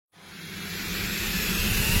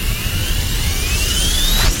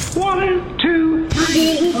1, 2,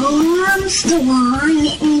 3. Armstrong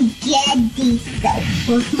Getty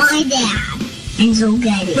with my dad. And so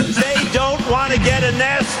Getty. They don't want to get a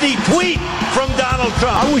nasty tweet from Donald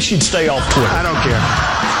Trump. I wish he'd stay off Twitter. I don't care.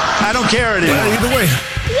 I don't care anymore. Either way.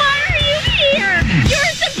 Why are you here?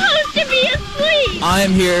 You're supposed to be asleep. I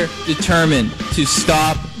am here determined to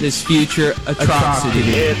stop this future atrocity.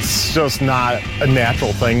 It's just not a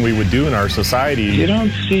natural thing we would do in our society. You don't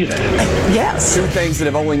see that. Yes. Two things that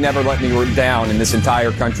have only never let me down in this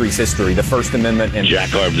entire country's history: the First Amendment and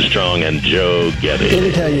Jack Armstrong and Joe Getty. Let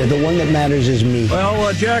me tell you, the one that matters is me.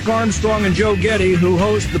 Well, Jack Armstrong and Joe Getty, who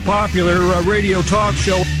host the popular radio talk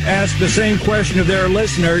show, asked the same question of their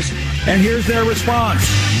listeners, and here's their response.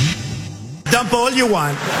 Dump all you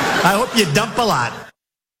want. I hope you dump a lot.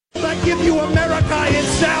 I give you America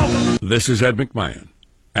itself. This is Ed McMahon.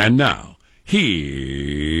 And now, here's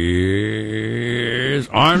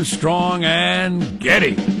Armstrong and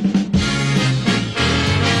Getty.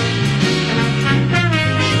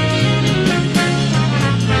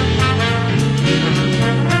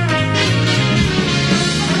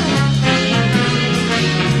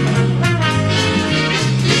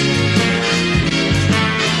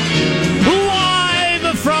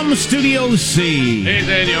 Studio C. Hey,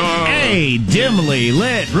 senor. A dimly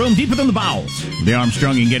lit room deeper than the bowels. The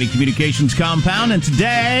Armstrong and Getty Communications compound. And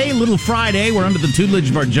today, Little Friday, we're under the tutelage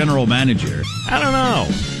of our general manager. I don't know.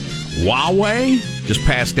 Huawei just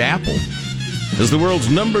passed Apple as the world's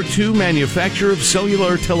number 2 manufacturer of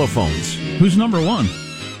cellular telephones. Who's number 1?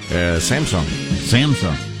 Samsung.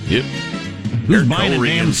 Samsung. Yep. Who's buying a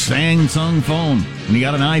damn Samsung phone when you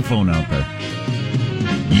got an iPhone out there?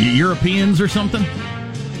 Europeans or something?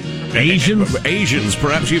 Asians,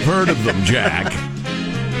 perhaps you've heard of them, Jack.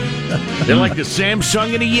 They're like the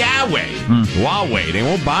Samsung and the Huawei. They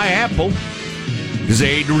won't buy Apple because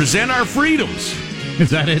they resent our freedoms. Is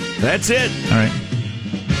that it? That's it. All right.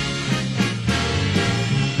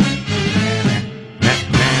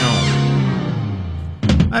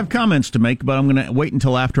 I have comments to make, but I'm going to wait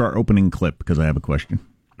until after our opening clip because I have a question.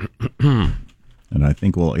 And I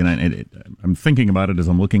think, I'm thinking about it as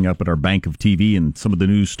I'm looking up at our bank of TV and some of the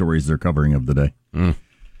news stories they're covering of the day. I'm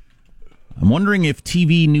wondering if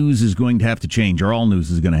TV news is going to have to change, or all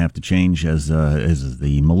news is going to have to change as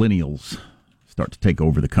the millennials start to take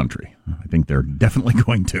over the country. I think they're definitely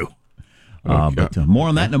going to. But more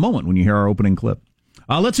on that in a moment when you hear our opening clip.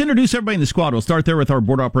 Let's introduce everybody in the squad. We'll start there with our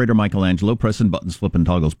board operator, Michaelangelo, pressing buttons, flipping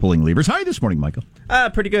toggles, pulling levers. How are you this morning, Michael?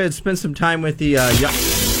 Pretty good. Spent some time with the...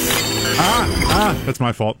 That's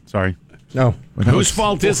my fault. Sorry. No. Whose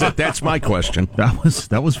fault is it? That's my question.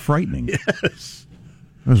 That was frightening. Yes.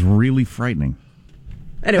 That was really frightening.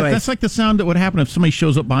 Anyway. That's like the sound that would happen if somebody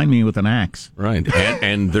shows up behind me with an axe. Right.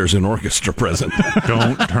 And there's an orchestra present.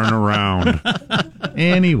 Don't turn around.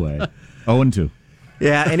 Anyway. 0-2.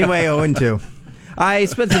 Yeah, anyway, 0-2. I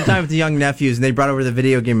spent some time with the young nephews, and they brought over the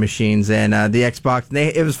video game machines and the Xbox. And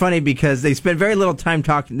it was funny because they spent very little time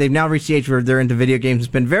talking. They've now reached the age where they're into video games and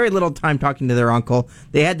spend very little time talking to their uncle.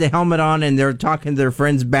 They had the helmet on, and they're talking to their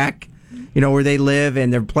friends back, where they live,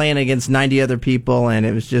 and they're playing against 90 other people, and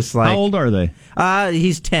it was just like... How old are they?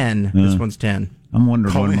 He's 10. This one's 10. I'm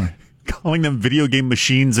wondering calling them video game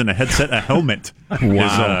machines and a headset a helmet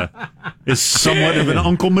is somewhat of an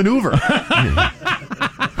uncle maneuver.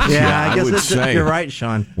 Yeah, I guess you're right,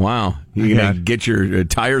 Sean. Wow. You gonna get your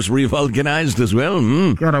tires revulcanized as well?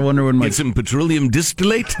 God, I wonder when get some petroleum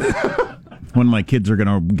distillate? When my kids are going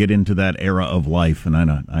to get into that era of life, and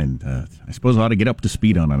I suppose I ought to get up to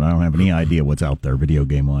speed on it. I don't have any idea what's out there video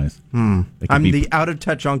game-wise. I'm the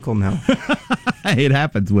out-of-touch uncle now. It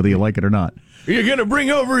happens whether you like it or not. You're going to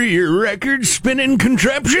bring over your record-spinning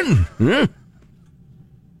contraption? Huh?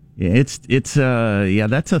 Yeah,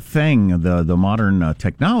 that's a thing. The modern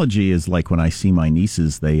technology is like when I see my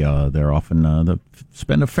nieces, they're often they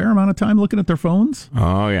spend a fair amount of time looking at their phones.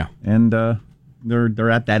 Oh yeah, and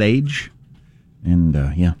they're at that age, and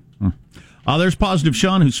yeah. There's Positive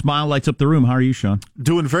Sean, whose smile lights up the room. How are you, Sean?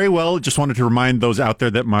 Doing very well. Just wanted to remind those out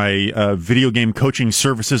there that my video game coaching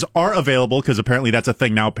services are available, because apparently that's a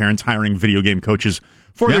thing now, parents hiring video game coaches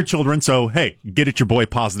for their children. So, hey, get at your boy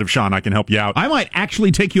Positive Sean. I can help you out. I might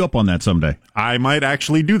actually take you up on that someday. I might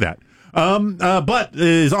actually do that. But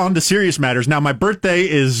is on to serious matters. Now, my birthday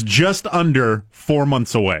is just under 4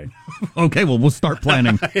 months away. Okay, well, we'll start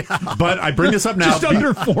planning. But I bring this up now. Just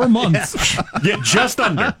under 4 months. Yeah, just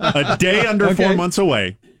under. A day under 4 months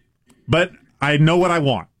away. But I know what I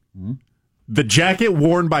want. Mm-hmm. The jacket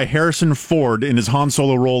worn by Harrison Ford in his Han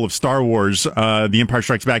Solo role of Star Wars, The Empire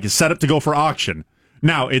Strikes Back, is set up to go for auction.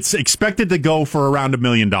 Now, it's expected to go for around $1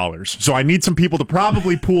 million. So I need some people to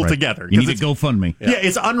probably pool together. You need a GoFundMe. Yeah,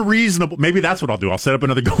 it's unreasonable. Maybe that's what I'll do. I'll set up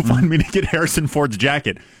another GoFundMe to get Harrison Ford's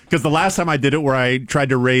jacket. Because the last time I did it, where I tried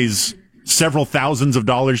to raise several thousands of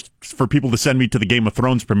dollars for people to send me to the Game of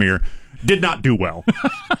Thrones premiere, did not do well.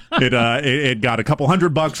 It got a couple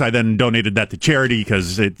 $100. I then donated that to charity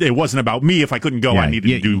because it wasn't about me. If I couldn't go, I needed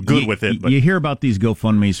to do good with it. But. You hear about these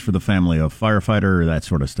GoFundMes for the family of firefighter, that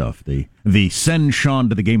sort of stuff. The send Sean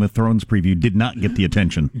to the Game of Thrones preview did not get the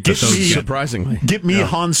attention. Surprisingly. Get me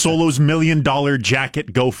Han Solo's $1 million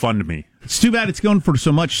jacket GoFundMe. It's too bad it's going for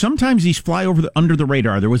so much. Sometimes these fly under the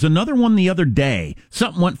radar. There was another one the other day.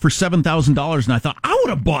 Something went for $7,000, and I thought, I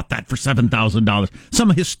would have bought that for $7,000.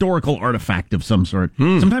 Some historical artifact of some sort.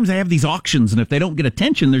 Sometimes they have these auctions, and if they don't get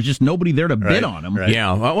attention, there's just nobody there to bid on them. Right.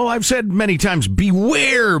 Yeah, well, I've said many times,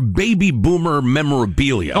 beware baby boomer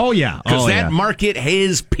memorabilia. Oh, yeah. Because that market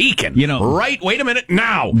is peaking. Right? Wait a minute,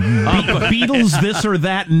 now. Beatles, this or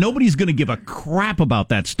that. Nobody's going to give a crap about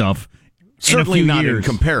that stuff. Certainly not years. In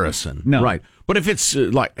comparison. No. Right. But if it's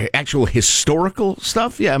like actual historical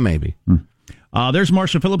stuff, yeah, maybe. There's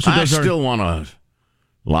Marcia Phillips. Who does still want a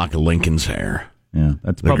lock of Lincoln's hair. Yeah,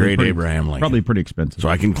 that's the probably great Abraham Lincoln. Probably pretty expensive. So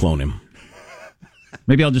I can clone him.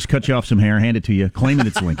 Maybe I'll just cut you off some hair, hand it to you, claim that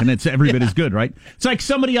it's Lincoln. It's every bit as good, right? It's like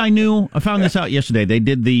somebody I knew. I found this out yesterday. They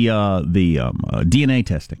did the DNA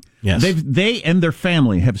testing. Yes. They and their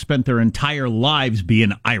family have spent their entire lives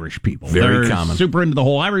being Irish people. Very They're common. Super into the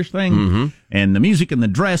whole Irish thing and the music and the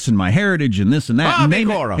dress and my heritage and this and that.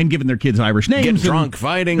 And giving their kids Irish names. Getting drunk,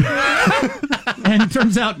 fighting. And it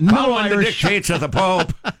turns out no Irish. The dictates of the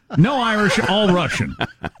Pope. No Irish, all Russian.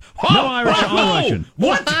 No Irish, all Russian.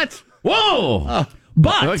 What? Whoa.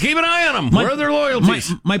 But well, keep an eye on them. Where are their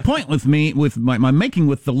loyalties? My point with my making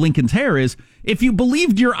with the Lincoln's hair is, if you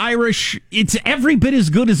believed you're Irish, it's every bit as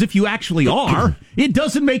good as if you actually are. It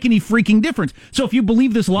doesn't make any freaking difference. So if you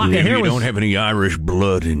believe this lock of hair, you don't have any Irish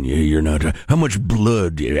blood in you. You're not. How much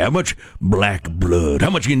blood do you have? How much black blood? How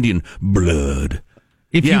much Indian blood?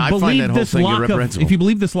 If you believe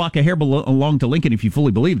this lock of hair belonged to Lincoln, if you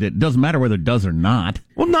fully believed it doesn't matter whether it does or not.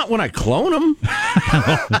 Well, not when I clone him.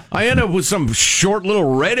 I end up with some short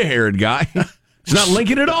little red-haired guy. It's not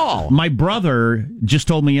Lincoln at all. My brother just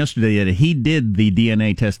told me yesterday that he did the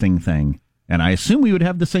DNA testing thing, and I assume we would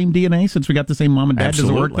have the same DNA since we got the same mom and dad.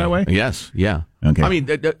 Absolutely. Does it work that way? Yes, yeah. Okay. I mean,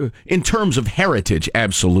 in terms of heritage,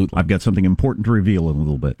 absolutely. I've got something important to reveal in a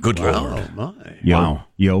little bit. Good Lord. Oh, my.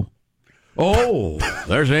 Yo. Oh,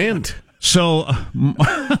 there's a hint. So,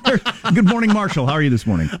 good morning, Marshall. How are you this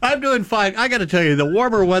morning? I'm doing fine. I got to tell you, the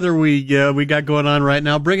warmer weather we got going on right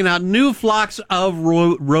now, bringing out new flocks of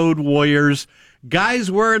road warriors, guys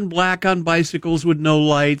wearing black on bicycles with no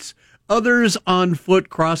lights, others on foot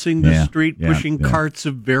crossing the street, pushing carts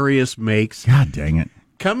of various makes. God dang it.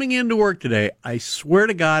 Coming into work today, I swear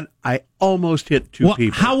to God, I almost hit two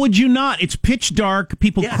people. How would you not? It's pitch dark.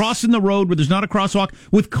 People crossing the road where there's not a crosswalk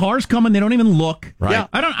with cars coming. They don't even look. Right. Yeah.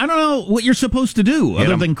 I don't know what you're supposed to do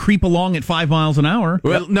other than creep along at 5 miles an hour.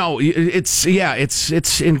 Well, no, it's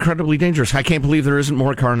incredibly dangerous. I can't believe there isn't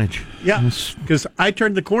more carnage. Yeah, because I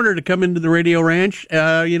turned the corner to come into the Radio Ranch,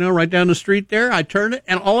 right down the street there. I turned it,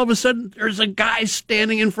 and all of a sudden, there's a guy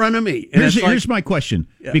standing in front of me. And here's my question,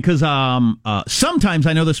 because sometimes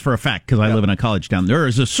I know this for a fact because I live in a college town. There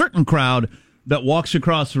is a certain crowd that walks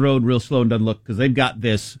across the road real slow and doesn't look because they've got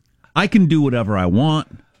this. I can do whatever I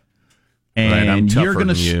want, and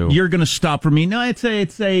you're gonna stop for me. No, I think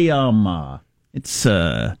it's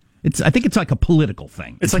like a political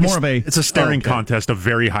thing. It's like it's a staring contest of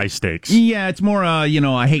very high stakes. Yeah, it's more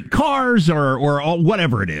I hate cars or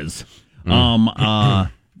whatever it is. College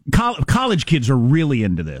kids are really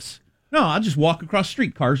into this. No, I'll just walk across the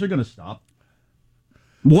street. Cars are going to stop.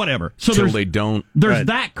 Whatever. So they don't. There's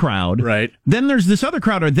that crowd. Right. Then there's this other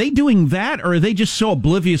crowd. Are they doing that, or are they just so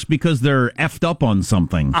oblivious because they're effed up on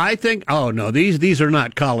something? I think. Oh no, these are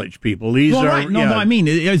not college people. These are right. No, I mean,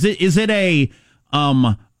 is it a?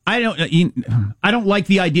 I don't like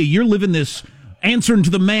the idea. You're living this answering to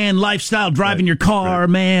the man lifestyle, driving your car,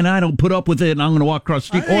 man. I don't put up with it, and I'm going to walk across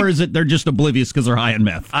the street. Or is it they're just oblivious because they're high on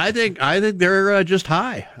meth? I think they're just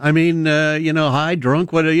high. I mean, high, drunk,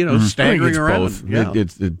 staggering around. Both. Yeah.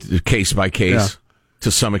 It's case by case. Yeah. To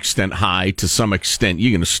some extent, high. To some extent, you're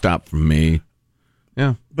going to stop for me.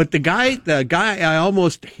 Yeah. But the guy I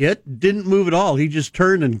almost hit didn't move at all. He just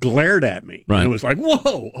turned and glared at me. Right. And it was like,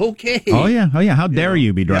 whoa, okay. Oh yeah. How dare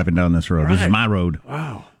you be driving down this road? Right. This is my road.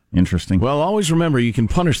 Wow. Interesting. Well, always remember you can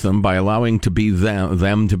punish them by allowing to be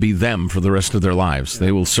them to be them for the rest of their lives.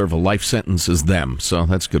 They will serve a life sentence as them. So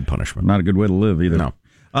that's good punishment. Not a good way to live either. No.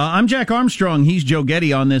 I'm Jack Armstrong. He's Joe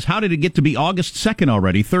Getty on this. How did it get to be August 2nd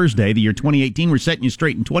already? Thursday, the year 2018. We're setting you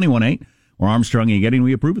straight in 21.8. We're Armstrong and Getty, and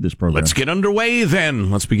we approve of this program. Let's get underway then.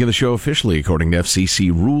 Let's begin the show officially according to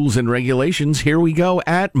FCC rules and regulations. Here we go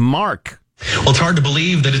at Mark. Well, it's hard to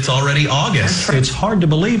believe that it's already August. It's hard to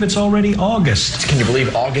believe it's already August. Can you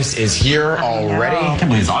believe August is here already? I can't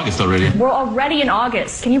believe it's August already. We're already in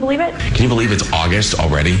August. Can you believe it? Can you believe it's August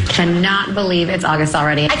already? Cannot believe it's August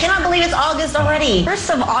already. I cannot believe it's August already.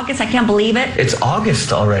 1st of August, I can't believe it. It's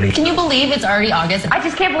August already. Can you believe it's already August? I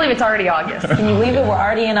just can't believe it's already August. Can you believe it? We're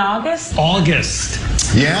already in August? August.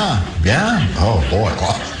 Yeah. Oh, boy.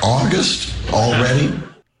 August already?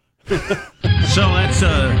 So that's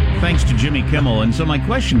thanks to Jimmy Kimmel. And so my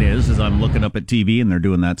question is, as I'm looking up at TV and they're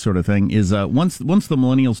doing that sort of thing, is once the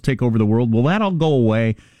millennials take over the world, will that all go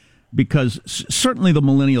away? Because certainly the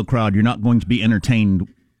millennial crowd, you're not going to be entertain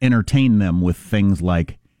them with things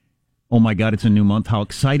like, oh my God, it's a new month. How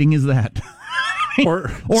exciting is that?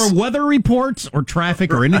 or weather reports or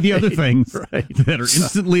traffic or any of the other things that are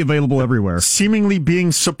instantly available everywhere. Seemingly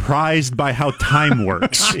being surprised by how time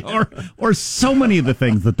works. or so many of the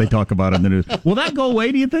things that they talk about in the news. Will that go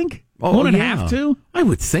away, do you think? Won't it have to? I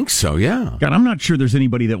would think so, yeah. God, I'm not sure there's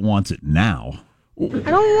anybody that wants it now. I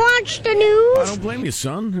don't watch the news. I don't blame you,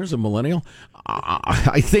 son. There's a millennial.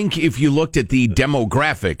 I think if you looked at the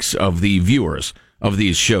demographics of the viewers of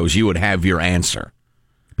these shows, you would have your answer.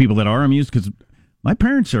 People that are amused, because my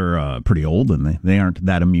parents are pretty old, and they aren't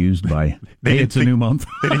that amused by, it's a new month.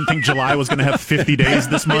 They didn't think July was going to have 50 days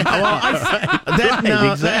this month.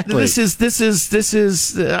 Exactly. This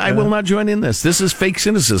is. I will not join in this. This is fake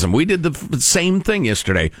cynicism. We did the same thing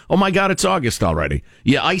yesterday. Oh my God, it's August already.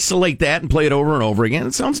 You isolate that and play it over and over again.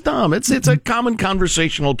 It sounds dumb. It's a common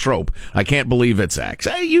conversational trope. I can't believe it's X.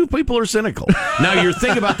 Hey, you people are cynical. Now your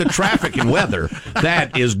thing about the traffic and weather,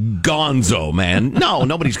 that is gonzo, man. No,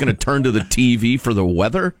 nobody's going to turn to the TV for the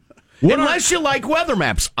weather. Unless you like weather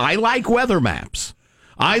maps. I like weather maps.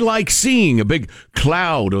 I like seeing a big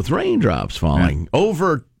cloud with raindrops falling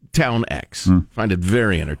over Town X. Find it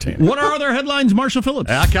very entertaining. What are other headlines, Marshall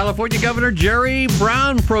Phillips? California Governor Jerry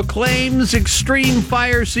Brown proclaims extreme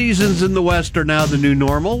fire seasons in the West are now the new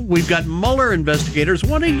normal. We've got Mueller investigators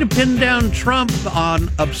wanting to pin down Trump on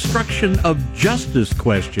obstruction of justice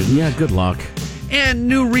questions. Yeah, good luck. And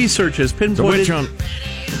new research has pinpointed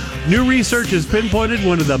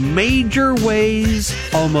one of the major ways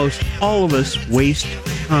almost all of us waste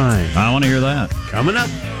time. I want to hear that. Coming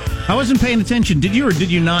up. I wasn't paying attention. Did you or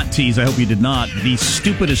did you not tease? I hope you did not. The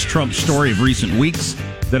stupidest Trump story of recent weeks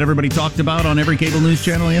that everybody talked about on every cable news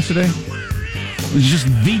channel yesterday? It was just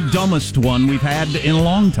the dumbest one we've had in a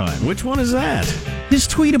long time. Which one is that? His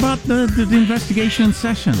tweet about the investigation in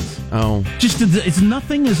Sessions. Oh. Just as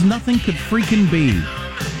nothing as nothing could freaking be.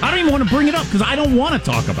 I don't even want to bring it up because I don't want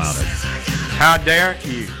to talk about it. How dare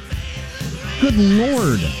you? Good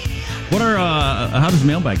Lord. What are, how does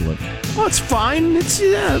Mailbag look? Well, it's fine. It's,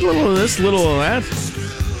 a little of this, little of that.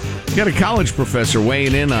 You got a college professor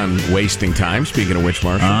weighing in on wasting time, speaking of which,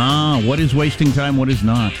 Marshall. What is wasting time, what is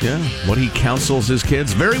not? Yeah, what he counsels his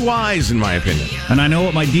kids. Very wise, in my opinion. And I know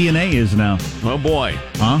what my DNA is now. Oh, boy.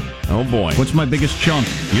 Huh? Oh, boy. What's my biggest chunk?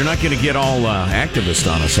 You're not going to get all activist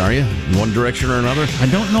on us, are you? In one direction or another? I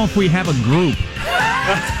don't know if we have a group.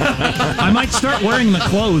 I might start wearing the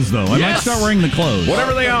clothes, though. I might start wearing the clothes.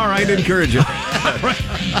 Whatever they are, I'd encourage you.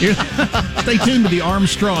 Stay tuned to the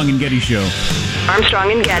Armstrong and Getty Show.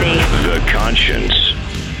 Armstrong and Getty. The conscience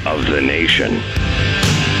of the nation.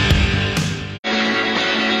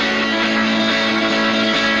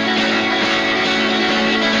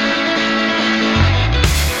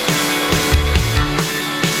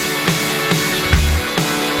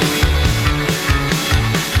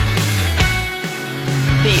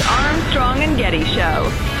 The Armstrong and Getty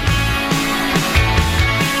Show.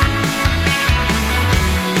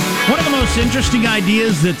 One of the most interesting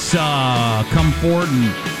ideas that's come forward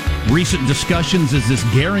in recent discussions is this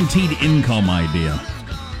guaranteed income idea.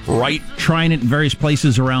 Right. Trying it in various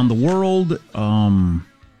places around the world, and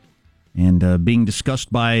being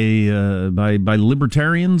discussed by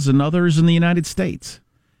libertarians and others in the United States.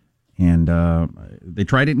 And they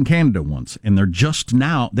tried it in Canada once, and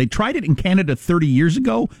they tried it in Canada 30 years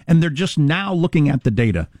ago, and they're just now looking at the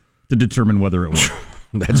data to determine whether it worked.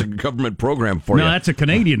 That's a government program for you. No, that's a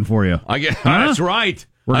Canadian for you. That's right.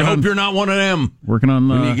 I hope you're not one of them. Working on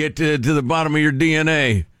when you get to the bottom of your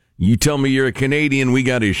DNA, you tell me you're a Canadian, we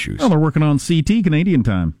got issues. Well, they're working on CT, Canadian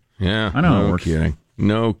time. Yeah, I know how it works.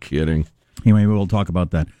 No kidding. Anyway, we'll talk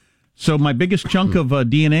about that. So my biggest chunk of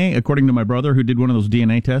DNA, according to my brother who did one of those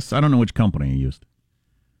DNA tests, I don't know which company he used,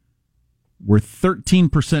 were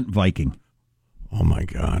 13% Viking. Oh, my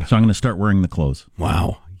God. So I'm going to start wearing the clothes.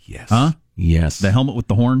 Wow. Yes. Huh? Yes. The helmet with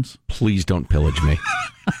the horns? Please don't pillage me.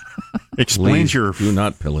 Explains your do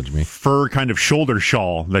not pillage me. Fur kind of shoulder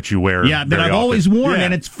shawl that you wear. Yeah, that I've always worn,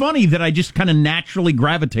 and it's funny that I just kind of naturally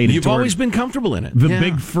gravitated You've toward always been comfortable in it. the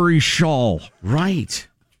big furry shawl. Right.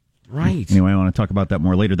 Anyway, I want to talk about that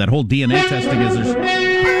more later. That whole DNA testing is... Oh,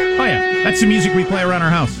 yeah. That's the music we play around our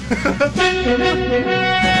house.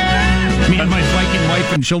 Me and my Viking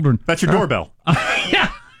wife and children. That's your doorbell. Yeah,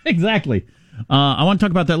 exactly. I want to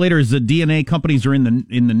talk about that later. As the DNA companies are in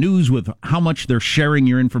the news with how much they're sharing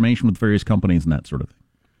your information with various companies and that sort of thing.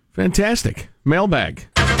 Fantastic. Mailbag.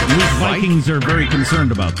 Vikings are very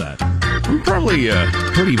concerned about that. I'm probably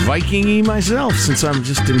pretty Viking-y myself, since I'm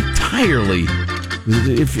just entirely...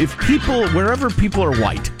 If people, wherever people are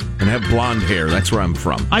white and have blonde hair, that's where I'm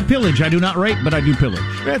from. I pillage. I do not rape, but I do pillage.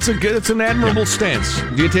 That's an admirable stance.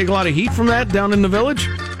 Do you take a lot of heat from that down in the village?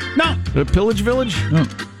 No. The pillage village? No.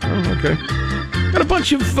 Oh, okay. Got a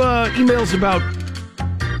bunch of emails about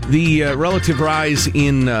the relative rise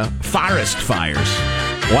in forest fires,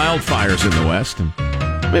 wildfires in the West. And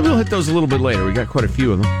maybe we'll hit those a little bit later. We got quite a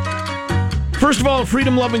few of them. First of all,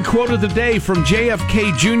 freedom-loving quote of the day from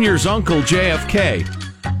JFK Jr.'s uncle, JFK.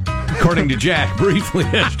 According to Jack, briefly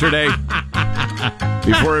yesterday,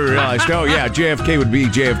 before he realized, JFK would be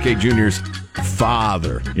JFK Jr.'s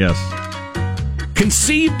father. Yes.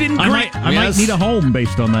 Conceived in Greece. I might need a home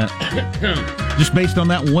based on that. Just based on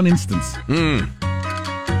that one instance.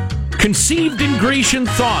 Conceived in Grecian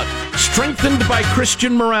thought, strengthened by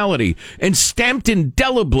Christian morality, and stamped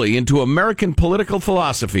indelibly into American political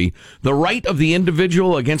philosophy, the right of the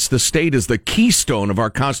individual against the state is the keystone of our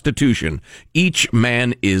Constitution. Each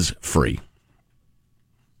man is free.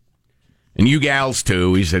 And you gals,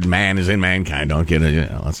 too. He said, man is in mankind. Don't get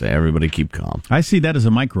it. Let's say everybody keep calm. I see that as a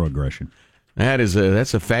microaggression.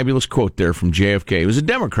 That's a fabulous quote there from JFK. He was a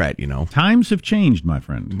Democrat, you know. Times have changed, my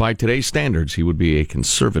friend. By today's standards, he would be a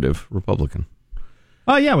conservative Republican.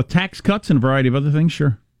 Oh, yeah, with tax cuts and a variety of other things,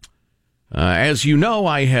 sure. As you know,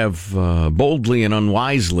 I have boldly and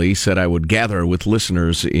unwisely said I would gather with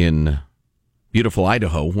listeners in beautiful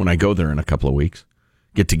Idaho when I go there in a couple of weeks.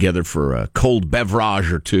 Get together for a cold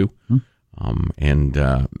beverage or two.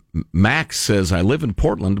 And Max says, I live in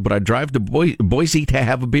Portland, but I drive to Boise to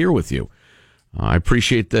have a beer with you. I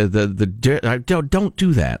appreciate don't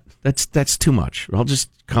do that. That's too much. I'll just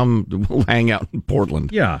come. We'll hang out in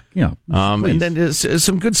Portland. Yeah. And then there's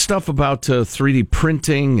some good stuff about 3D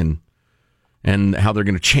printing and how they're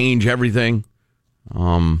going to change everything.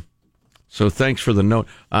 So thanks for the note.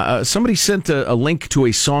 Somebody sent a link to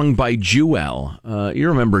a song by Jewel. You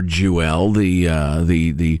remember Jewel,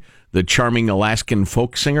 the charming Alaskan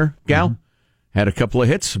folk singer gal? Mm-hmm. Had a couple of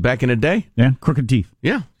hits back in the day. Yeah, Crooked Teeth.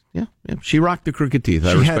 Yeah. She rocked the crooked teeth.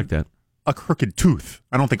 I respect that. A crooked tooth.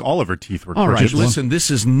 I don't think all of her teeth were all crooked. Right, listen,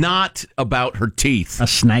 this is not about her teeth. A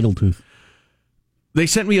snaggletooth. They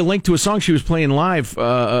sent me a link to a song she was playing live.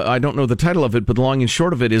 I don't know the title of it, but the long and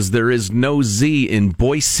short of it is there is no Z in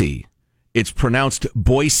Boise. It's pronounced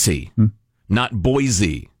Boise, not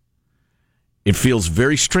Boise. It feels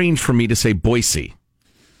very strange for me to say Boise.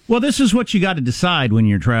 Well, this is what you got to decide when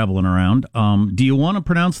you're traveling around. Do you want to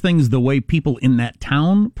pronounce things the way people in that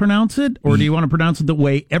town pronounce it, or do you want to pronounce it the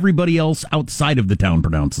way everybody else outside of the town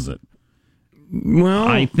pronounces it? Well,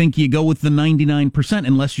 I think you go with the 99%,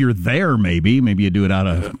 unless you're there, maybe. Maybe you do it out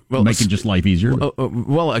of making just life easier.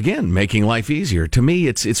 Well, again, making life easier. To me,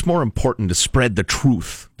 it's more important to spread the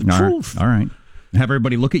truth. Truth. All right. Have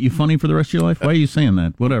everybody look at you funny for the rest of your life? Why are you saying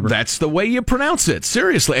that? Whatever. That's the way you pronounce it,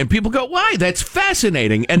 seriously. And people go, why? That's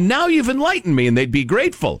fascinating. And now you've enlightened me, and they'd be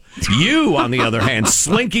grateful. You, on the other hand,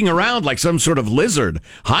 slinking around like some sort of lizard,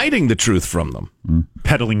 hiding the truth from them.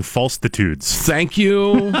 Peddling falsitudes. Thank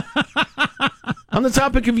you. On the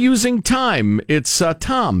topic of using time, it's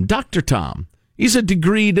Tom, Dr. Tom. He's a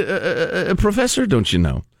degreed professor, don't you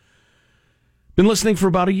know? Been listening for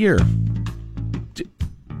about a year.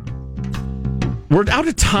 We're out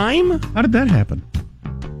of time? How did that happen?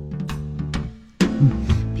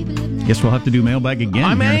 Guess we'll have to do mailbag again.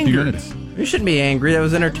 I'm angry. In a few minutes. You shouldn't be angry. That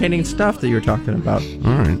was entertaining stuff that you were talking about.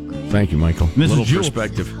 All right. Thank you, Michael. This little is Jewel.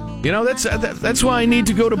 Perspective. You know, that's why I need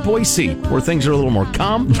to go to Boise, where things are a little more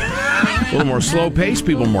calm, a little more slow-paced,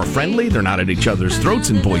 people are more friendly. They're not at each other's throats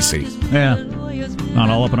in Boise. Yeah. Not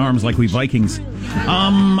all up in arms like we Vikings.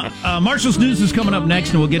 Marshall's News is coming up next,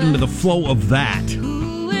 and we'll get into the flow of that.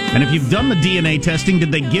 And if you've done the DNA testing,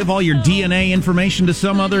 did they give all your DNA information to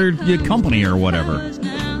some other company or whatever?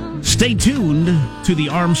 Stay tuned to the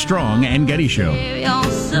Armstrong and Getty Show.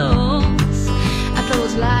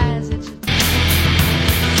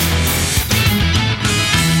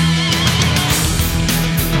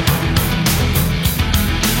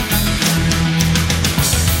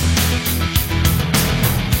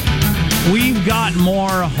 We've got more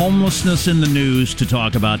homelessness in the news to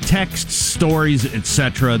talk about. Texts, stories,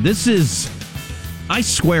 etc. I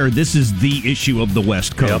swear, this is the issue of the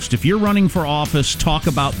West Coast. Yep. If you're running for office, talk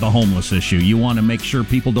about the homeless issue. You want to make sure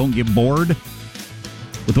people don't get bored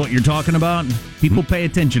with what you're talking about. People pay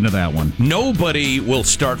attention to that one. Nobody will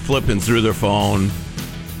start flipping through their phone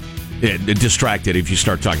distracted if you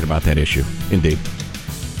start talking about that issue. Indeed.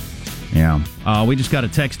 Yeah. We just got a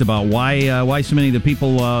text about why so many of the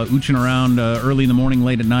people ooching around early in the morning,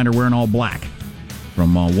 late at night are wearing all black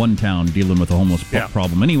from one town dealing with a homeless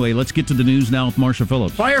problem. Anyway, let's get to the news now with Marcia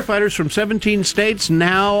Phillips. Firefighters from 17 states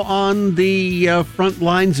now on the front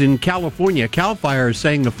lines in California. CAL FIRE is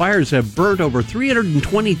saying the fires have burnt over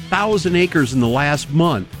 320,000 acres in the last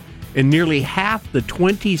month, and nearly half the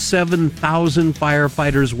 27,000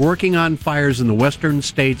 firefighters working on fires in the western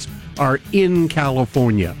states are in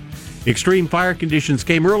California. Extreme fire conditions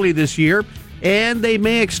came early this year, and they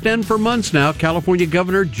may extend for months now. California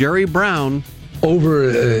Governor Jerry Brown. Over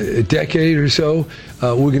a decade or so,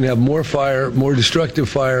 we're going to have more fire, more destructive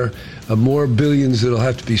fire, more billions that will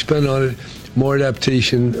have to be spent on it, more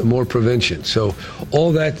adaptation, more prevention. So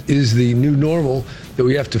all that is the new normal that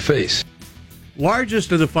we have to face.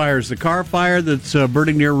 Largest of the fires, the Carr Fire that's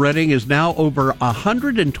burning near Redding, is now over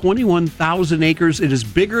 121,000 acres. It is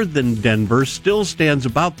bigger than Denver, still stands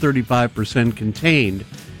about 35% contained.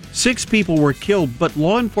 6 people were killed, but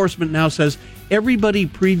law enforcement now says everybody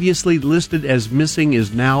previously listed as missing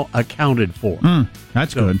is now accounted for.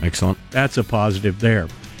 That's good. Excellent. That's a positive there.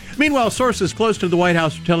 Meanwhile, sources close to the White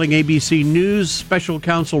House are telling ABC News Special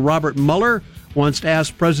Counsel Robert Mueller wants to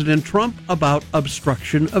ask President Trump about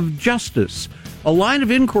obstruction of justice. A line of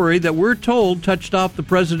inquiry that we're told touched off the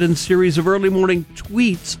president's series of early morning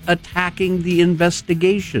tweets attacking the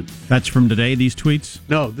investigation. That's from today, these tweets?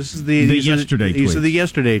 No, this is these yesterday tweets. These are the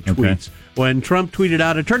yesterday tweets. Okay. When Trump tweeted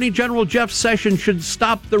out, Attorney General Jeff Sessions should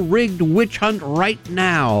stop the rigged witch hunt right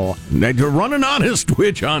now. To run an honest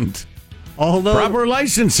witch hunt. Although proper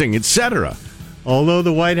licensing, etc. Although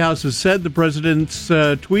the White House has said the president's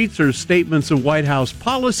tweets are statements of White House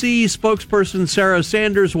policy, spokesperson Sarah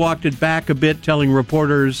Sanders walked it back a bit, telling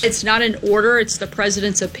reporters, "It's not an order, it's the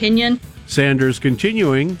president's opinion." Sanders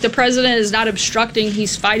continuing, "The president is not obstructing,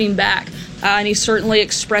 he's fighting back. And he's certainly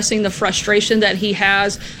expressing the frustration that he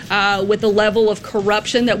has with the level of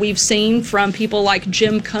corruption that we've seen from people like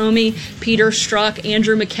Jim Comey, Peter Strzok,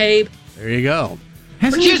 Andrew McCabe." There you go.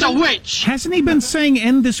 She's a witch. Hasn't he been saying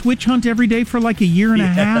end this witch hunt every day for like a year and a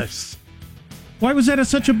half? Why was that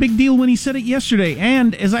such a big deal when he said it yesterday?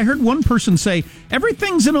 And as I heard one person say,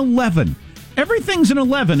 everything's an 11. Everything's an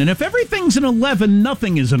 11. And if everything's an 11,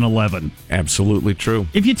 nothing is an 11. Absolutely true.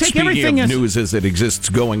 If you take Speaking everything of news as it exists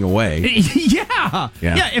going away. Yeah.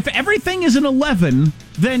 If everything is an 11,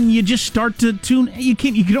 then you just start to tune. You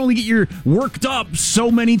can only get your worked up so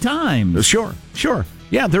many times. Sure.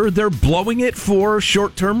 Yeah, they're blowing it for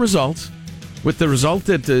short-term results, with the result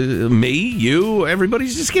that me, you,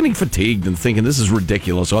 everybody's just getting fatigued and thinking this is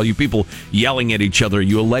ridiculous. All you people yelling at each other,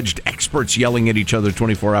 you alleged experts yelling at each other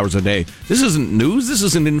 24 hours a day. This isn't news. This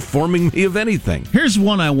isn't informing me of anything. Here's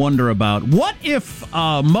one I wonder about. What if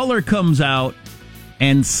Mueller comes out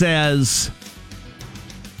and says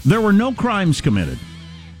there were no crimes committed?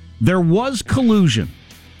 There was collusion.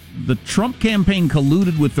 The Trump campaign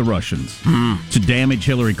colluded with the Russians to damage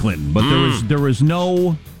Hillary Clinton, but there was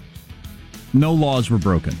no laws were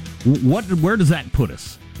broken. Where does that put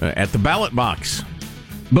us? At the ballot box.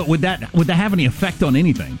 But would that have any effect on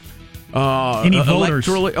anything? Any voters?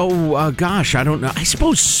 Gosh, I don't know. I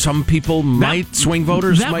suppose some people swing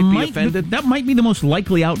voters might be offended. That might be the most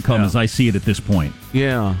likely outcome as I see it at this point.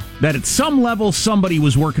 Yeah. That at some level somebody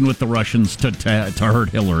was working with the Russians to hurt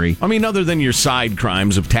Hillary. I mean, other than your side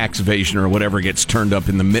crimes of tax evasion or whatever gets turned up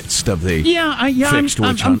in the midst of the fixed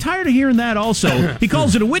witch hunt. I'm tired of hearing that also. He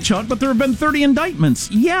calls it a witch hunt, but there have been 30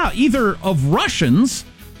 indictments. Yeah, either of Russians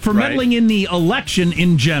for meddling in the election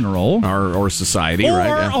in general. Or society, or right?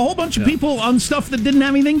 Or a whole bunch of people on stuff that didn't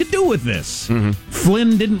have anything to do with this. Mm-hmm.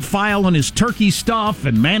 Flynn didn't file on his turkey stuff,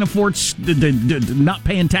 and Manafort's not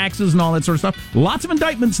paying taxes and all that sort of stuff. Lots of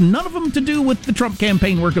indictments, none of them to do with the Trump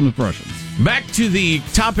campaign working with Russians. Back to the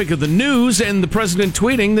topic of the news and the president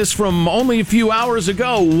tweeting this from only a few hours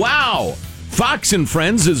ago. Wow! Fox and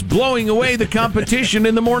Friends is blowing away the competition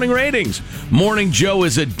in the morning ratings. Morning Joe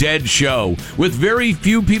is a dead show with very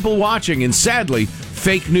few people watching, and sadly,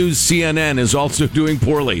 fake news CNN is also doing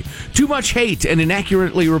poorly. Too much hate and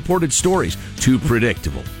inaccurately reported stories. Too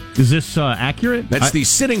predictable. Is this accurate? That's the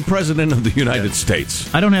sitting president of the United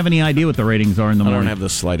States. I don't have any idea what the ratings are in the morning. I don't have the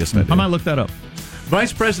slightest idea. I might look that up.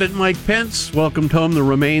 Vice President Mike Pence welcomed home the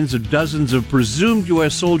remains of dozens of presumed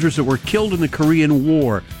U.S. soldiers that were killed in the Korean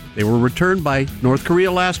War. They were returned by North Korea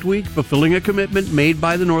last week, fulfilling a commitment made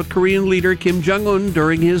by the North Korean leader Kim Jong-un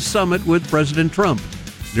during his summit with President Trump.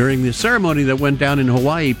 During the ceremony that went down in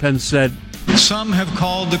Hawaii, Pence said, "Some have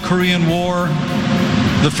called the Korean War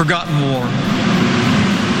the forgotten war.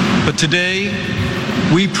 But today,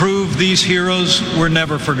 we prove these heroes were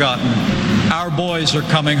never forgotten. Our boys are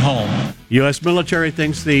coming home." U.S. military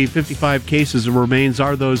thinks the 55 cases of remains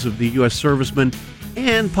are those of the U.S. servicemen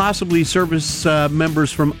and possibly service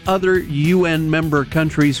members from other UN member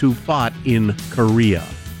countries who fought in Korea.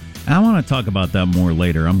 I want to talk about that more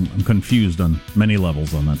later. I'm confused on many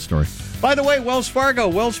levels on that story. By the way, Wells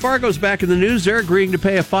Fargo's back in the news. They're agreeing to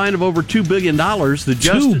pay a fine of over $2 billion.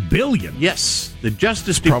 $2 billion? Yes. The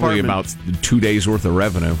Justice Department. Department. Probably about 2 days' worth of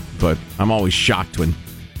revenue, but I'm always shocked when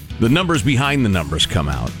the numbers behind the numbers come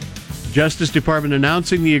out. Justice Department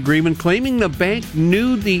announcing the agreement, claiming the bank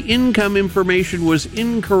knew the income information was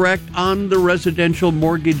incorrect on the residential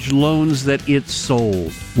mortgage loans that it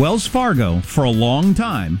sold. Wells Fargo, for a long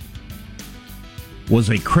time, was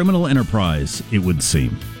a criminal enterprise, it would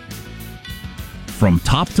seem. From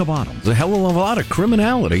top to bottom. There's a hell of a lot of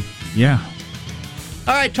criminality. Yeah.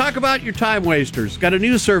 All right, talk about your time wasters. Got a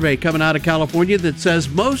new survey coming out of California that says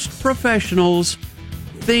most professionals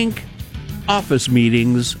think office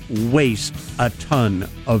meetings waste a ton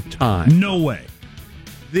of time. No way.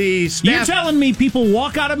 The staff... You're telling me people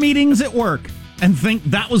walk out of meetings at work and think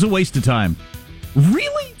that was a waste of time?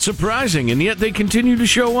 Really? Surprising, and yet they continue to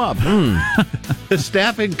show up. The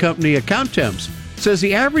staffing company Accountemps says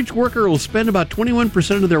the average worker will spend about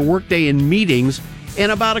 21% of their workday in meetings,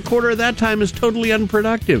 and about a quarter of that time is totally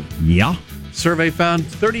unproductive. Yeah. Survey found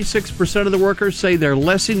 36% of the workers say they're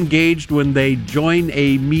less engaged when they join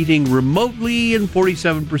a meeting remotely, and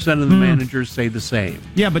 47% of the managers say the same.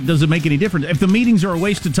 Yeah, but does it make any difference? If the meetings are a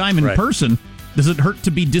waste of time in person, does it hurt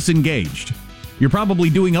to be disengaged? You're probably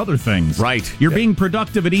doing other things. Right. You're being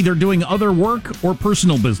productive at either doing other work or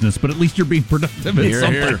personal business, but at least you're being productive at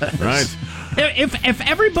something. Right. If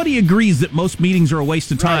everybody agrees that most meetings are a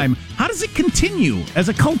waste of time, how does it continue as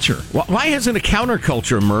a culture? Why hasn't a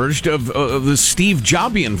counterculture emerged of the Steve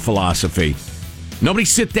Jobbian philosophy? Nobody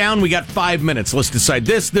sit down, we got 5 minutes. Let's decide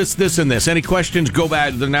this, and this. Any questions? Go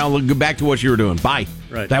back. Now go back to what you were doing. Bye.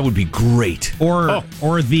 Right. That would be great. Or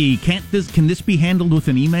can this be handled with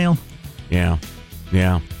an email? Yeah.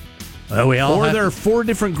 Or there are 4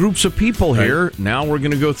 different groups of people here. Right. Now we're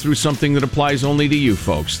going to go through something that applies only to you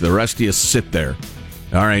folks. The rest of you sit there.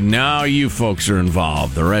 All right, now you folks are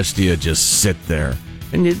involved. The rest of you just sit there.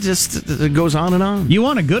 And it goes on and on. You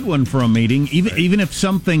want a good one for a meeting, even if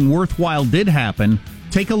something worthwhile did happen,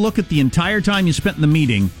 take a look at the entire time you spent in the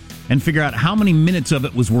meeting and figure out how many minutes of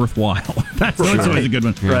it was worthwhile. That's always a good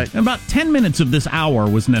one. Right. And about 10 minutes of this hour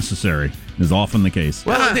was necessary, is often the case.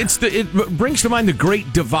 Well, it brings to mind the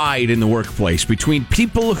great divide in the workplace between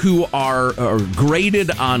people who are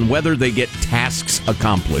graded on whether they get tasks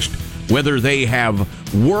accomplished, whether they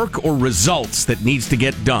have work or results that needs to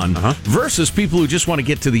get done, versus people who just want to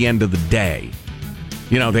get to the end of the day.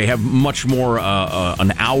 You know, they have much more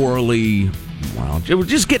an hourly,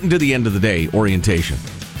 just getting to the end of the day orientation.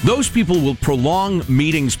 Those people will prolong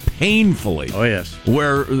meetings painfully. Oh, yes.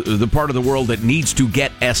 Where the part of the world that needs to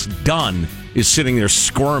get S done is sitting there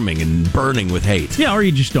squirming and burning with hate. Yeah, or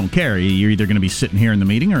you just don't care. You're either going to be sitting here in the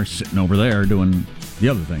meeting or sitting over there doing the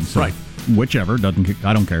other thing. So right. Whichever.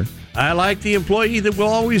 I don't care. I like the employee that will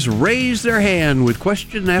always raise their hand with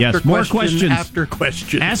question after question after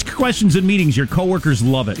question. Ask questions in meetings. Your coworkers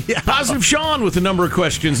love it. Yeah. Positive Sean with a number of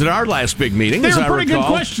questions at our last big meeting. They were pretty good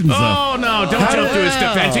questions, though. Oh, no, don't jump to his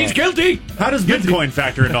defense. He's guilty. How does Bitcoin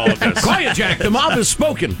factor into all of this? Quiet, Jack. The mob has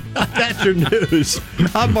spoken. That's your news.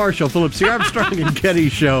 I'm Marshall Phillips, the Armstrong and Getty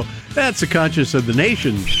Show. That's the conscience of the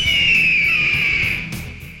nation.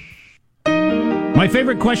 My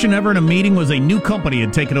favorite question ever in a meeting was a new company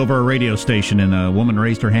had taken over a radio station, and a woman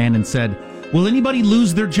raised her hand and said, "Will anybody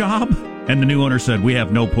lose their job?" And the new owner said, "We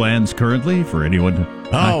have no plans currently for anyone to..."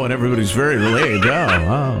 And everybody's very relieved.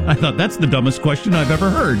 I thought that's the dumbest question I've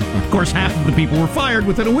ever heard. Of course, half of the people were fired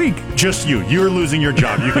within a week. Just you. You're losing your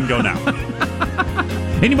job. You can go now.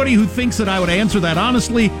 Anybody who thinks that I would answer that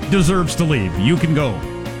honestly deserves to leave. You can go.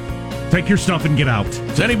 Take your stuff and get out.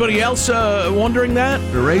 Is anybody else wondering that?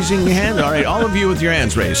 Or raising your hand? All right, all of you with your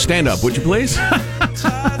hands raised. Stand up, would you please?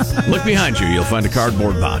 Look behind you. You'll find a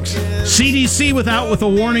cardboard box. CDC with a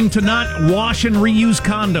warning to not wash and reuse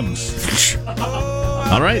condoms.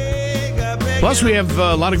 All right. Plus, we have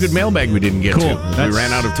a lot of good mailbag we didn't get to. We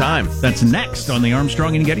ran out of time. That's next on the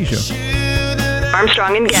Armstrong and Getty Show.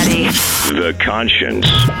 Armstrong and Getty. The conscience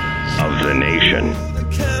of the nation.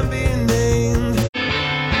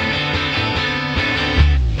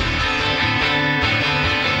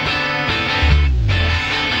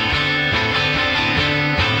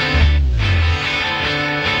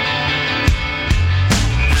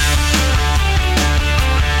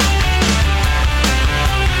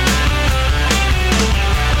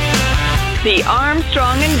 The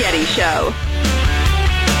Armstrong and Getty Show.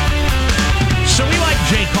 So we like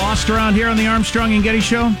Jay Cost around here on the Armstrong and Getty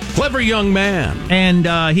Show. Clever young man.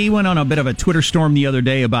 And he went on a bit of a Twitter storm the other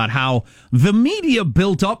day about how the media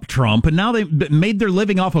built up Trump, and now they made their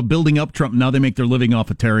living off of building up Trump. Now they make their living off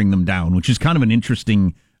of tearing them down, which is kind of an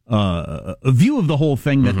interesting view of the whole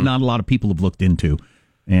thing that not a lot of people have looked into.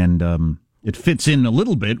 And it fits in a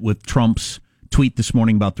little bit with Trump's tweet this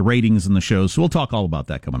morning about the ratings and the shows. So we'll talk all about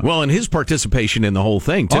that coming up. Well, and his participation in the whole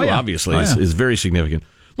thing, too, obviously, is very significant.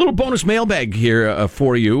 Little bonus mailbag here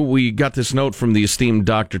for you. We got this note from the esteemed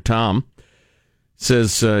Dr. Tom. It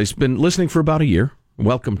says he's been listening for about a year.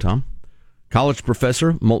 Welcome, Tom. College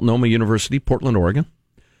professor, Multnomah University, Portland, Oregon.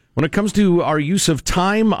 When it comes to our use of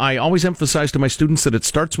time, I always emphasize to my students that it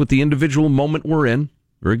starts with the individual moment we're in.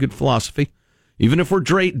 Very good philosophy. Even if we're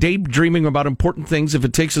daydreaming about important things, if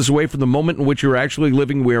it takes us away from the moment in which you're actually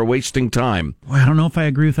living, we are wasting time. Boy, I don't know if I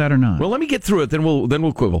agree with that or not. Well, let me get through it, then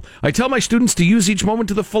we'll quibble. I tell my students to use each moment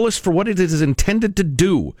to the fullest for what it is intended to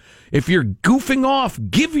do. If you're goofing off,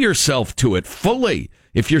 give yourself to it fully.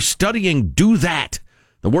 If you're studying, do that.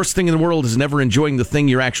 The worst thing in the world is never enjoying the thing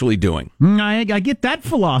you're actually doing. I get that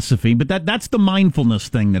philosophy, but that's the mindfulness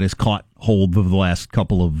thing that has caught hold of the last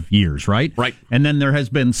couple of years, right? Right. And then there has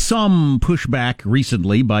been some pushback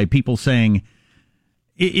recently by people saying,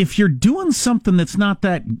 if you're doing something that's not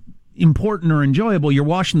that important or enjoyable, you're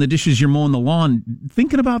washing the dishes, you're mowing the lawn,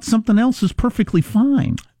 thinking about something else is perfectly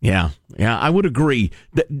fine. Yeah, I would agree.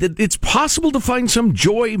 It's possible to find some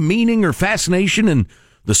joy, meaning, or fascination in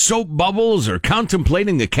the soap bubbles or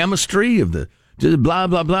contemplating the chemistry of the blah,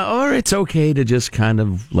 blah, blah, or it's okay to just kind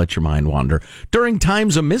of let your mind wander. During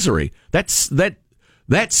times of misery, that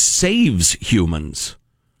saves humans.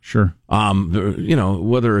 Sure.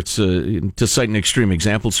 Whether it's, to cite an extreme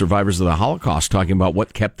example, survivors of the Holocaust talking about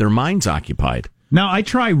what kept their minds occupied. Now, I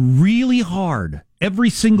try really hard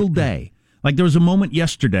every single day. Like there was a moment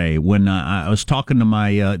yesterday when I was talking to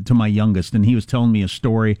my youngest, and he was telling me a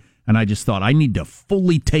story. And I just thought I need to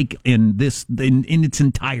fully take in this in its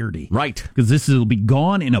entirety. Right. Because this will be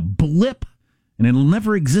gone in a blip and it'll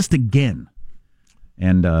never exist again.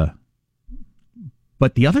 And,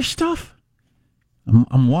 but the other stuff,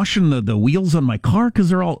 I'm washing the wheels on my car because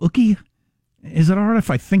they're all ooky. Is it all right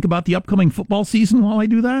if I think about the upcoming football season while I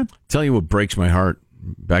do that? Tell you what breaks my heart,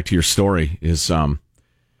 back to your story, is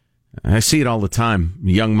I see it all the time.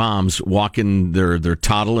 Young moms walking their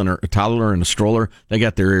toddler in a stroller. They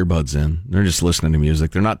got their earbuds in. They're just listening to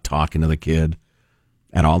music. They're not talking to the kid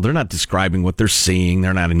at all. They're not describing what they're seeing.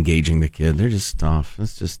 They're not engaging the kid. They're just off.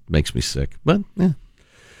 This just makes me sick. But yeah.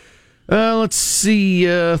 Let's see.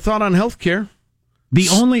 Thought on healthcare.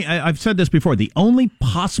 I've said this before. The only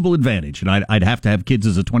possible advantage, and I'd have to have kids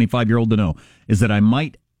as a 25-year-old to know, is that I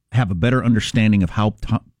might have a better understanding of how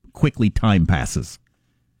quickly time passes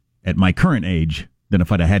at my current age than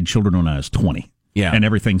if I'd have had children when I was 20. Yeah. And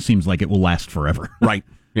everything seems like it will last forever. Right.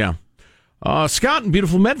 Yeah. Scott in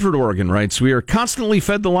beautiful Medford, Oregon writes, we are constantly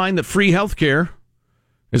fed the line that free health care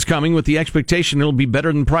is coming with the expectation it'll be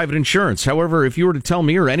better than private insurance. However, if you were to tell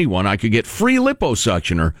me or anyone I could get free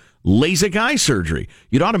liposuction or LASIK eye surgery,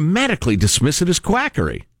 you'd automatically dismiss it as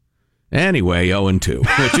quackery. Anyway, 0-2,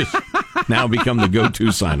 which has now become the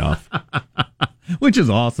go-to sign-off. Which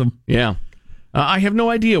is awesome. Yeah. I have no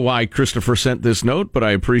idea why Christopher sent this note, but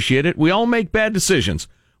I appreciate it. We all make bad decisions.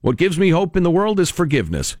 What gives me hope in the world is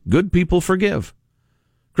forgiveness. Good people forgive.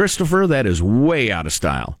 Christopher, that is way out of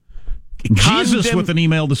style. Jesus with an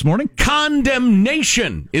email this morning.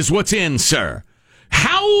 Condemnation is what's in, sir.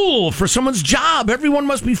 Howl for someone's job. Everyone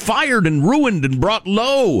must be fired and ruined and brought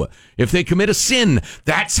low if they commit a sin.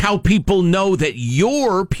 That's how people know that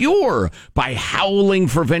you're pure, by howling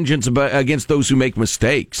for vengeance against those who make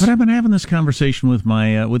mistakes. But I've been having this conversation with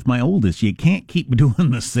my oldest. You can't keep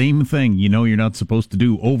doing the same thing you know you're not supposed to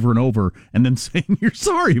do over and over and then saying you're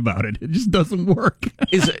sorry about it. It just doesn't work.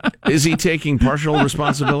 Is he taking partial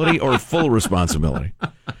responsibility or full responsibility?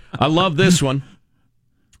 I love this one.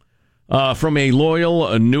 From a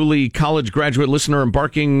loyal, newly college graduate listener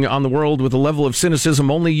embarking on the world with a level of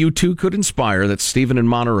cynicism only you two could inspire. That's Stephen in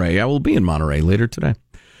Monterey. I will be in Monterey later today.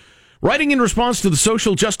 Writing in response to the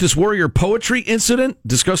social justice warrior poetry incident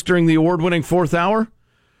discussed during the award-winning Fourth Hour,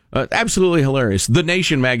 Absolutely hilarious. The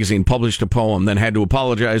Nation magazine published a poem, then had to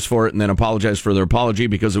apologize for it, and then apologize for their apology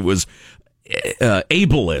because it was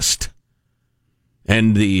ableist.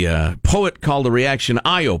 And the poet called the reaction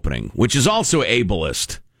eye-opening, which is also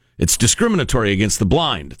ableist. It's discriminatory against the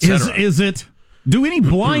blind, etc. Is it? Do any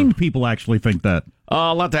blind people actually think that?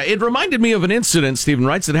 It reminded me of an incident, Stephen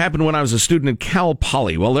writes, that happened when I was a student at Cal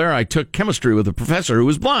Poly. Well, there I took chemistry with a professor who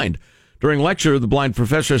was blind. During lecture, the blind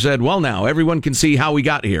professor said, well, now, everyone can see how we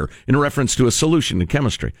got here, in reference to a solution in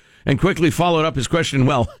chemistry. And quickly followed up his question,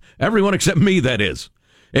 well, everyone except me, that is.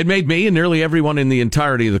 It made me and nearly everyone in the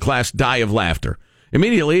entirety of the class die of laughter.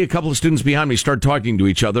 Immediately, a couple of students behind me started talking to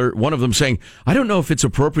each other, one of them saying, I don't know if it's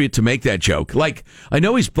appropriate to make that joke. Like, I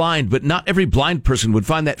know he's blind, but not every blind person would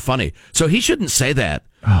find that funny, so he shouldn't say that.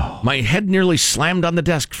 Oh. My head nearly slammed on the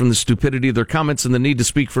desk from the stupidity of their comments and the need to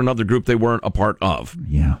speak for another group they weren't a part of.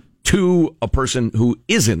 Yeah. To a person who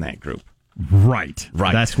is in that group. Right.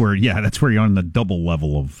 That's where you're on the double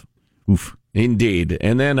level of oof. Indeed.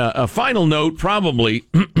 And then a final note, probably...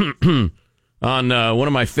 on one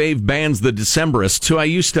of my fave bands, the Decemberists, who I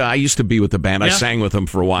used to be with the band. Yeah. I sang with them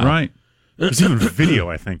for a while. Right. There's even a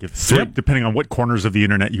video, I think, depending on what corners of the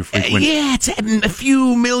internet you frequent. Yeah, it's a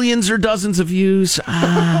few millions or dozens of views.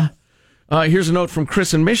 Here's a note from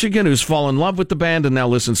Chris in Michigan, who's fallen in love with the band and now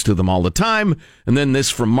listens to them all the time. And then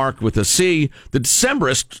this from Mark with a C. The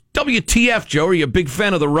Decemberists, WTF, Joe, are you a big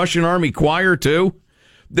fan of the Russian Army Choir, too?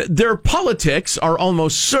 Their politics are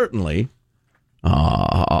almost certainly...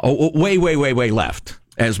 way left,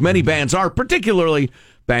 as many bands are, particularly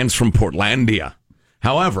bands from Portlandia.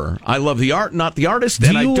 However, I love the art, not the artist,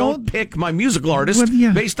 and I don't pick my musical artist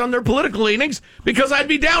based on their political leanings, because I'd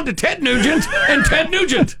be down to Ted Nugent and Ted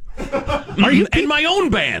Nugent. In my own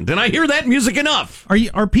band, and I hear that music enough.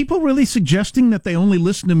 Are people really suggesting that they only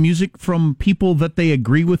listen to music from people that they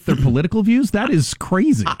agree with their political views? That is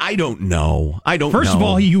crazy. I don't know. First of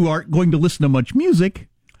all, you aren't going to listen to much music.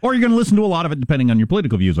 Or you're going to listen to a lot of it, depending on your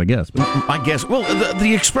political views, I guess. I guess. Well,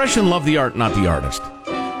 the expression "love the art, not the artist."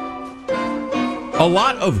 A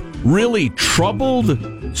lot of really troubled,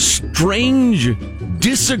 strange,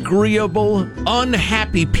 disagreeable,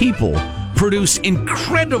 unhappy people produce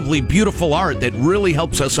incredibly beautiful art that really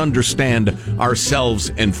helps us understand ourselves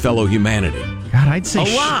and fellow humanity. God, I'd say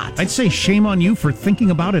a lot. I'd say shame on you for thinking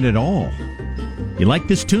about it at all. You like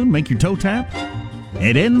this tune? Make your toe tap.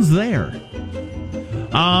 It ends there.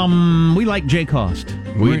 We like Jay Cost.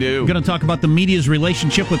 We're going to talk about the media's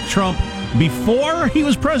relationship with Trump before he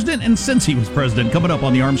was president and since he was president, coming up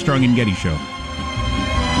on the Armstrong and Getty Show.